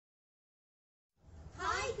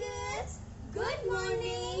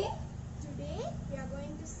morning. Today we are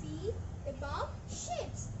going to see about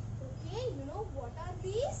shapes. Okay, you know what are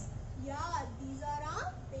these? Yeah, these are our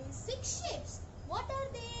basic shapes. What are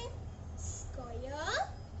they? Square,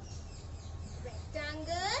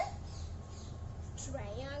 rectangle,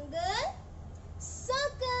 triangle,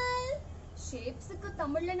 circle. ஷேப்ஸ்க்கு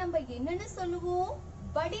தமிழ்ல நம்ம என்னன்னு சொல்லுவோம்?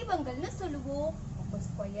 வடிவங்கள்னு சொல்லுவோம். அப்ப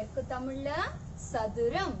ஸ்கொயருக்கு தமிழ்ல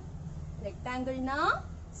சதுரம், ரெக்டாங்கிள்னா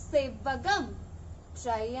செவ்வகம்,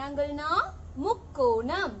 ட்ரையாங்கிள்னா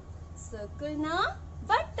முக்கோணம், சர்க்கிள்னா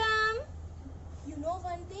வட்டம். You know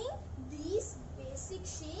one thing? These basic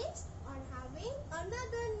shapes are having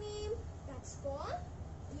another name. That's called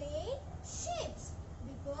plane shapes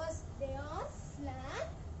because they are flat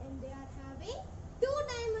and they are having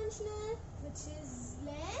two-dimensional, which is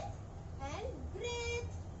length and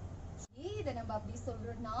breadth. இத நம்ம அப்படி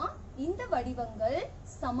சொல்றோம்னா இந்த வடிவங்கள்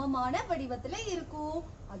சமமான வடிவத்துல இருக்கும்.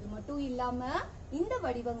 அது மட்டும் இல்லாம இந்த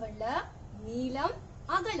வடிவங்கள்ல நீளம்,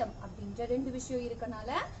 அகலம் அப்படின்ற ரெண்டு விஷயம்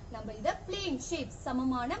இருக்கனால நம்ம இத plane shapes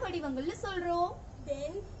சமமான வடிவங்கள்னு சொல்றோம்.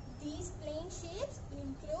 Then these plane shapes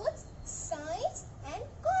includes sides and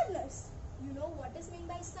corners. You know what is meant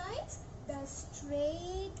by sides? The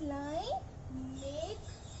straight line make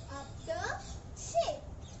up the shape.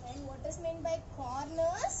 And what is meant by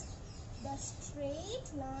corners? The straight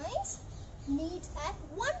lines meet at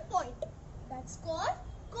one point. That's called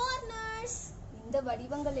corners. இந்த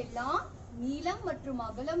வடிவங்கள் எல்லாம் நீளம் மற்றும்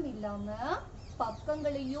அகலம் இல்லாம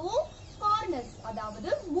பக்கங்களையும் corners அதாவது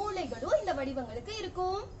மூலைகளும் இந்த வடிவங்களுக்கு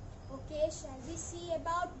இருக்கும். Okay, shall we see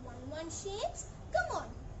about one shapes? Come on.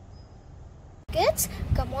 Kids,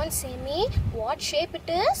 come on, say me what shape it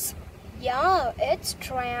is? Yeah, it's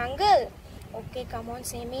triangle. Okay, come on,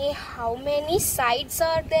 say me how many sides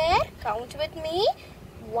are there? Count with me.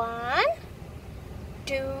 1,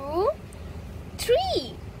 2, 3.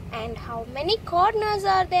 And how many corners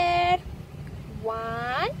are there?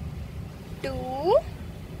 1, 2,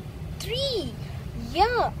 3.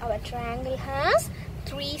 Yeah, our triangle has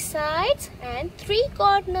 3 sides and 3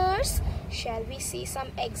 corners. Shall we see some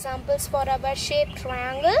examples for our shape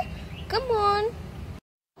triangle? Come on.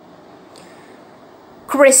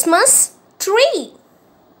 Christmas tree.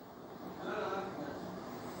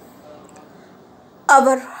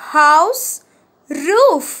 Our house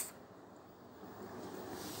roof.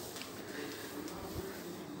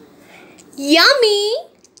 Yummy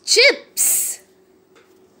chips.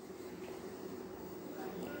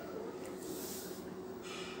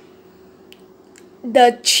 The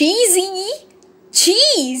cheesy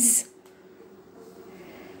cheese.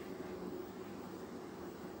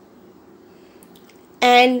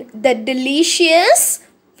 And the delicious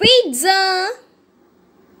pizza.